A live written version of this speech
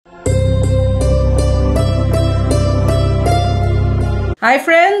Hi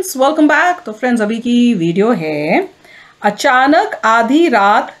friends, welcome back. तो friends, अभी की वीडियो है अचानक आधी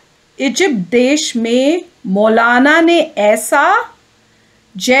रात इजिप्ट देश में मौलाना ने ऐसा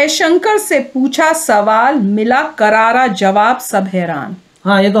जयशंकर से पूछा सवाल, मिला करारा जवाब, सब हैरान।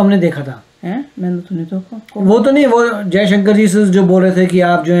 हाँ, ये तो हमने देखा था। हैं? मैंने तो नहीं देखा। वो तो नहीं, वो जयशंकर जी से जो बोल रहे थे कि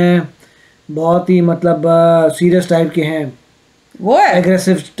आप जो हैं बहुत ही मतलब सीरियस टाइप के हैं, वो है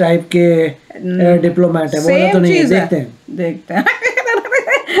एग्रेसिव टाइप के डिप्लोमेट है। वो तो नहीं, देखते हैं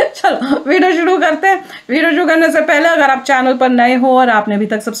चलो वीडियो शुरू करते हैं। वीडियो शुरू करने से पहले अगर आप चैनल पर नए हो और आपने अभी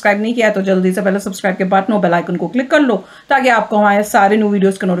तक सब्सक्राइब नहीं किया तो जल्दी से पहले सब्सक्राइब के बटन और बेल आइकन को क्लिक कर लो ताकि आपको हमारे सारे न्यू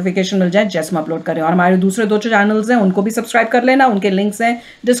वीडियोस के नोटिफिकेशन मिल जाए जैसे हम अपलोड करें। और हमारे दूसरे दो चैनल्स हैं उनको भी सब्सक्राइब कर लेना, उनके लिंक्स हैं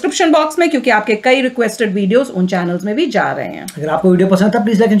डिस्क्रिप्शन बॉक्स में, क्योंकि आपके कई रिक्वेस्टेड वीडियोस उन चैनल्स में भी जा रहे हैं। अगर आपको वीडियो पसंद था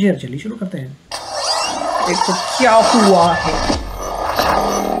प्लीज लाइक एंड शेयर। चलिए शुरू करते हैं। देखो क्या हुआ है।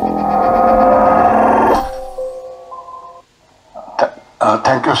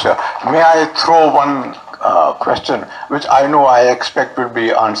 Thank you, sir. May I throw one question, which I know I expect will be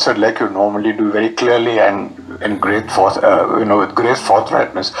answered like you normally do, very clearly and in great with great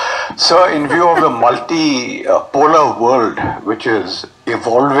forthrightness. Sir, in view of the multi-polar world which is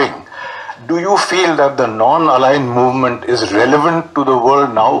evolving, do you feel that the non-aligned movement is relevant to the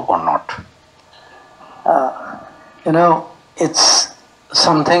world now or not? It's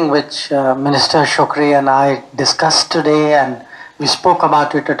something which Minister Shokri and I discussed today, and we spoke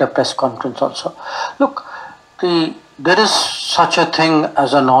about it at a press conference also. Look, there is such a thing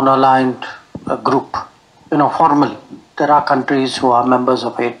as a non-aligned group. Formally, there are countries who are members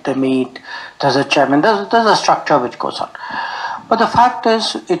of it. They meet. There's a chairman. There's a structure which goes on. But the fact is,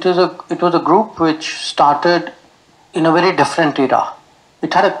 it was a group which started in a very different era.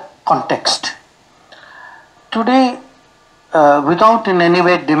 It had a context. Today, without in any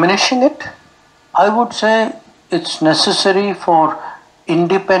way diminishing it, I would say it's necessary for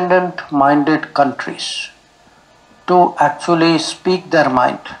independent-minded countries to actually speak their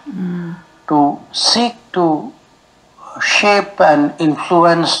mind, to seek to shape and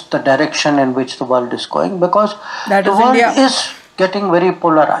influence the direction in which the world is going, because the world is getting very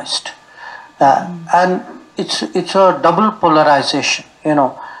polarized, and it's a double polarization.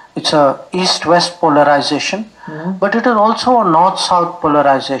 It's a east-west polarization, but it is also a north-south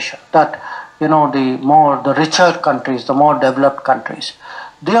polarization. That the richer countries, the more developed countries,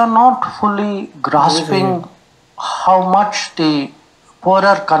 they are not fully grasping how much the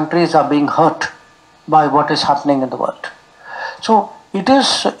poorer countries are being hurt by what is happening in the world. So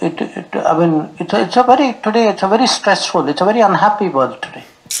it's a very stressful, it's a very unhappy world today.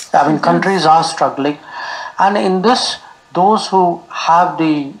 Countries are struggling, and in this, those who have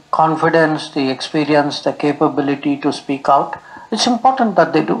the confidence, the experience, the capability to speak out, it's important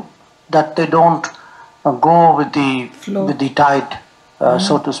that they do. That they don't go with the tide,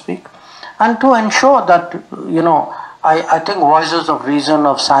 so to speak, and to ensure that I think voices of reason,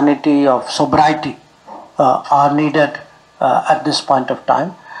 of sanity, of sobriety are needed at this point of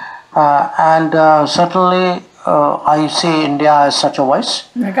time, and certainly I see India as such a voice,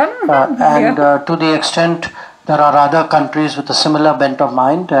 and to the extent there are other countries with a similar bent of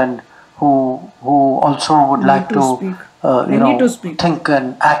mind and who also would like to think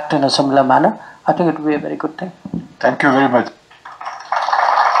and act in a similar manner. I think it would be a very good thing. Thank you very much.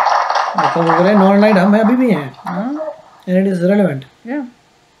 Non-aligned हम अभी भी हैं, and it is relevant. Yeah.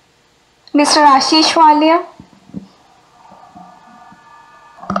 Mr. Ashish Walia.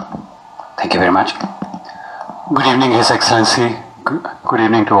 Thank you very much. Good evening, His Excellency. Good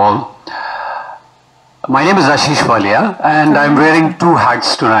evening to all. My name is Ashish Walia, and I'm wearing two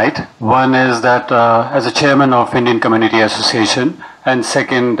hats tonight. One is that as a chairman of Indian Community Association, and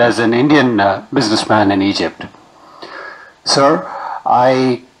second as an Indian businessman in Egypt. Sir,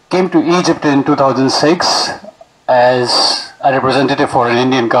 I came to Egypt in 2006 as a representative for an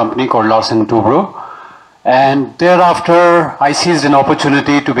Indian company called Larsen Toubro, and thereafter I seized an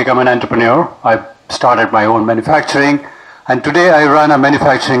opportunity to become an entrepreneur. I started my own manufacturing. And today I run a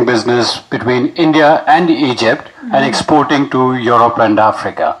manufacturing business between India and Egypt and exporting to Europe and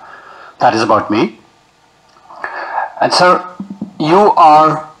Africa. That is about me. And sir, you are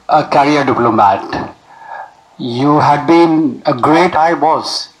a career diplomat. You had been a great... I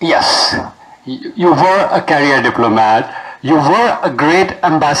was. Yes. You were a career diplomat. You were a great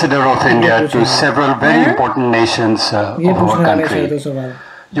ambassador of India to several very important nations of our country.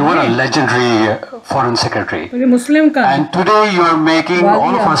 You were a legendary foreign secretary. And today you are making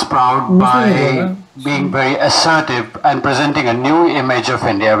all of us proud by being very assertive and presenting a new image of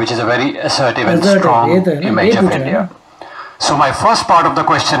India, which is a very assertive and strong image of India. So my first part of the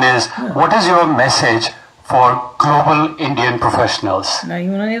question is, what is your message for global Indian professionals? नहीं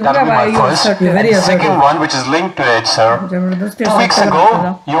उन्होंने That will be my first. Very assertive. Second one, which is linked to it, sir. जबरदस्ती 2 weeks ago,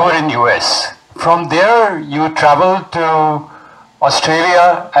 you were in US. From there, you traveled to Australia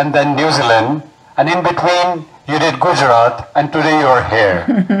and then New Zealand, and in between, you did Gujarat, and today you are here.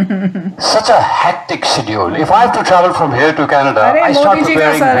 Such a hectic schedule. If I have to travel from here to Canada, अरे, I start Modi ji का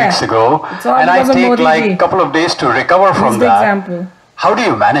preparing sir है. weeks ago, It's all and I because of take Modi like ji. a couple of days to recover from He's the that. example. How do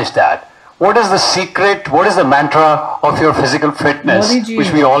you manage that? What is the secret? What is the mantra of your physical fitness, Modi ji.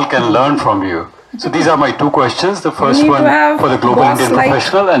 which we all can learn from you? So these are my two questions. The first need to one have for the global boss Indian like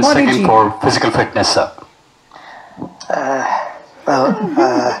professional, and Modi second ji. for physical fitness, sir.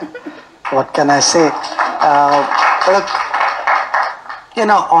 What can I say? Look,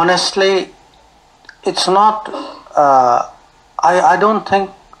 honestly, it's not. I don't think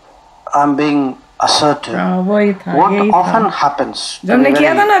I'm being assertive. वही था What यही often था happens, जो to हमने be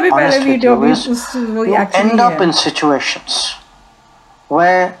किया था ना अभी very पहले honest with वीडियो you, भी is वो you actually end up in situations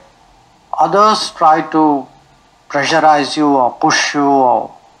where others try to pressurize you or push you,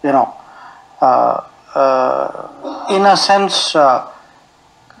 or in a sense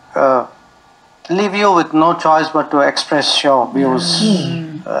leave you with no choice but to express your views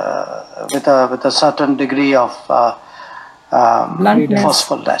with a certain degree of Bluntness.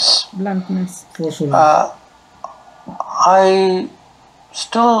 forcefulness. bluntness Forceful. I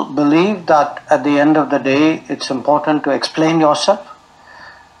still believe that at the end of the day, it's important to explain yourself.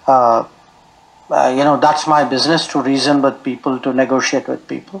 That's my business, to reason with people, to negotiate with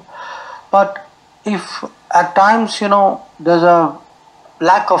people. But if at times, there's a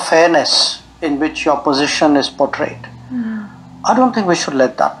lack of fairness in which your position is portrayed, I don't think we should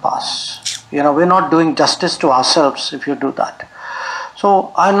let that pass. We're not doing justice to ourselves if you do that.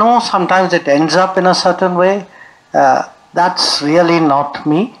 So I know sometimes it ends up in a certain way. That's really not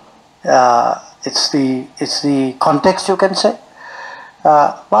me. It's the context, you can say.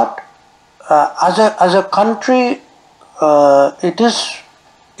 But as a country, it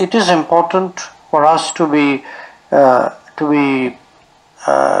is important for us to be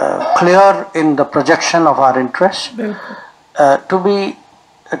clear in the projection of our interests, to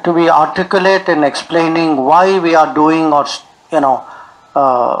be articulate in explaining why we are doing, or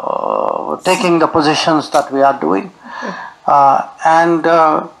taking the positions that we are doing, and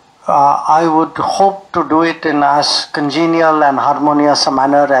I would hope to do it in as congenial and harmonious a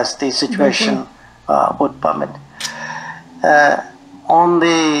manner as the situation would permit. On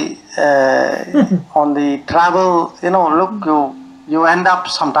the travel, look, you end up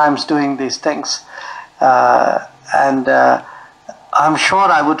sometimes doing these things, and I'm sure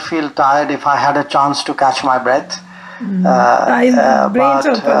I would feel tired if I had a chance to catch my breath. brain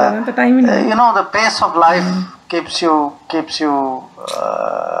चलता है ना तो time ही नहीं The pace of life keeps you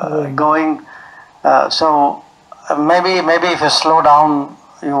going. So maybe if you slow down,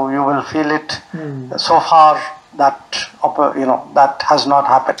 you will feel it. So far, that has not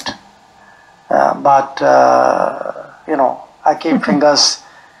happened. But I keep fingers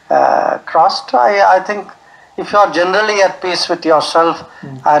crossed. I think if you are generally at peace with yourself,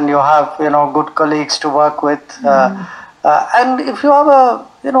 and you have good colleagues to work with, and if you have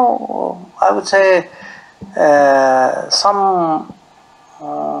I would say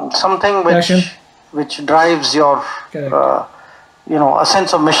something which drives your a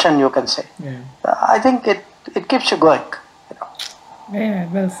sense of mission, you can say. I think it keeps you going. Yeah,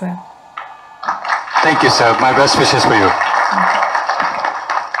 well said. Thank you, sir. My best wishes for you.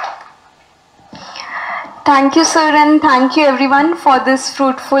 Thank you, sir, and thank you everyone for this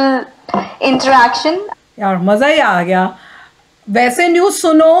fruitful interaction. यार मजा ही आ गया. वैसे news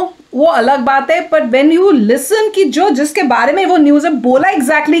सुनो वो अलग बात है, but when you listen कि जिसके बारे में वो न्यूज है बोला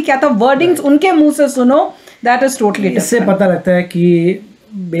एग्जैक्टली क्या था, वर्डिंग्स उनके मुंह से सुनो, दैट इज टोटली डिफरेंट. इससे पता लगता है कि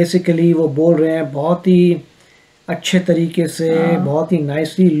बेसिकली वो बोल रहे हैं बहुत ही अच्छे तरीके से, बहुत ही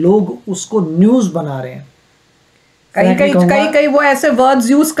नाइसली, लोग उसको न्यूज बना रहे हैं. कई वो ऐसे वर्ड्स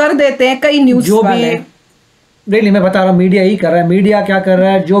यूज कर देते हैं कई न्यूज जो वाले. रियली मैं बता रहा हूँ, मीडिया ही कर रहा है. मीडिया क्या कर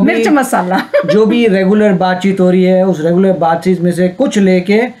रहा है, जो भी मिर्च मसाला जो भी रेगुलर बातचीत हो रही है, उस रेगुलर बातचीत में से कुछ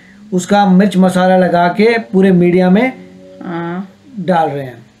लेके उसका मिर्च मसाला लगा के पूरे मीडिया में डाल रहे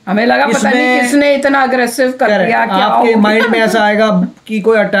हैं. हमें लगा पता नहीं किसने इतना अग्रेसिव कर दिया. क्या आपके माइंड में ऐसा आएगा कि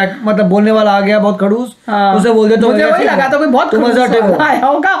कोई अटैक, मतलब बोलने वाला आ गया बहुत खड़ूस, उसे बोल दे तो मुझे वही लगा था कोई बहुत खड़ूस आया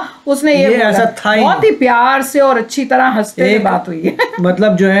होगा, उसने ये ऐसा था ही. बहुत ही प्यार से और अच्छी तरह हंसते हुए बात हुई है.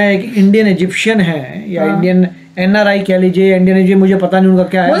 मतलब जो है एक इंडियन इजिप्शियन है या इंडियन NRI कह लीजिए, इंडियन मुझे पता नहीं उनका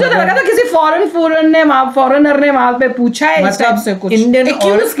क्या है. मुझे तो लगा था किसी फॉरेनर ने वहां पे पूछा है इस टाइप से कुछ इंडियन,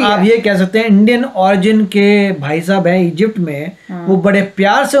 accuse किया। आप ये कह सकते हैं इंडियन ओरिजिन के भाई साहब हैं इजिप्ट में, वो बड़े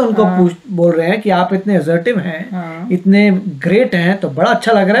प्यार से उनको बोल रहे हैं कि आप इतने असर्टिव हैं, इतने ग्रेट हैं, तो बड़ा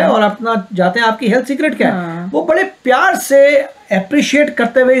अच्छा लग रहा है, और अपना जाते हैं आपकी हेल्थ सीक्रेट क्या है, वो बड़े प्यार से अप्रिशिएट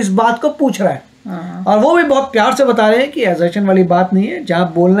करते हुए इस बात को पूछ रहा है। और वो भी बहुत प्यार से बता रहे हैं कि असर्शन वाली बात नहीं है,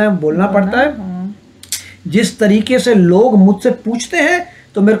 जहाँ बोलना है बोलना पड़ता है। जिस तरीके से लोग मुझसे पूछते हैं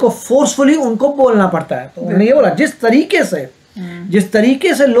तो मेरे को फोर्सफुली उनको बोलना पड़ता है। तो उन्होंने ये बोला जिस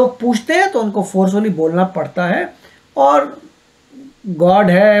तरीके से लोग पूछते हैं तो उनको फोर्सफुली बोलना पड़ता है। और गॉड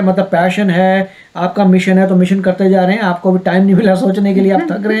है, मतलब पैशन है, आपका मिशन है तो मिशन करते जा रहे हैं। आपको भी टाइम नहीं मिला सोचने के लिए, आप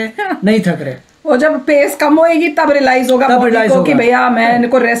थक रहे हैं, नहीं थक रहे। वो जब पेस कम होएगी तब रियलाइज होगा कि भैया मैं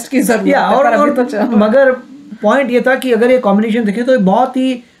को रेस्ट की जरूरत है। और मगर पॉइंट ये था कि अगर ये कॉम्बिनेशन देखें तो बहुत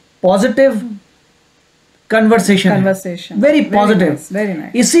ही positive conversation, very positive, very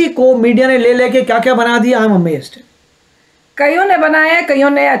nice. इसी को मीडिया ने ले लेके क्या क्या बना दिया, आई एम अमेज्ड। कईयों ने बनाया है, कईयों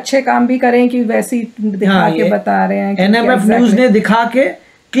ने अच्छे काम भी करे कि वैसे ही दिखा के बता रहे हैं। एनएमएफ न्यूज ने दिखा के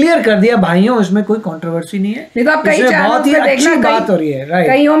क्लियर कर दिया भाइयों, इसमें कोई कंट्रोवर्सी नहीं है। नहीं तो आप कई बहुत ही अच्छी बात हो रही है, राइट।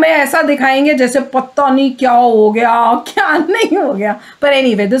 कईयों में ऐसा दिखाएंगे जैसे पता नहीं क्या हो गया क्या नहीं हो गया। पर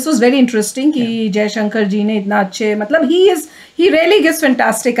anyway this was very interesting कि जयशंकर जी ने इतना अच्छे, मतलब he really gives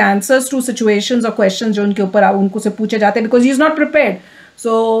fantastic answers to situations or questions जो उनके ऊपर उनको से पूछे जाते हैं, because he is not prepared.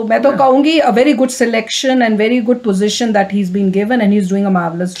 So मैं तो कहूँगी a very good selection and very good position that he's been given and he's doing a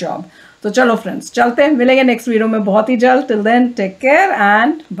marvelous job. तो चलो फ्रेंड्स चलते हैं, मिलेंगे नेक्स्ट वीडियो में बहुत ही जल्द। Till then take care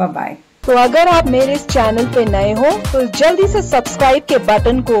and bye bye. तो अगर आप मेरे इस चैनल पे नए हो तो जल्दी से सब्सक्राइब के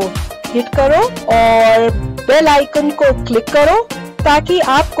बटन को हिट करो और बेल आइकन को क्लिक करो, ताकि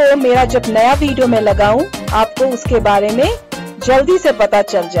आपको मेरा जब नया वीडियो मैं लगाऊं आपको उसके बारे में जल्दी से पता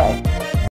चल जाए।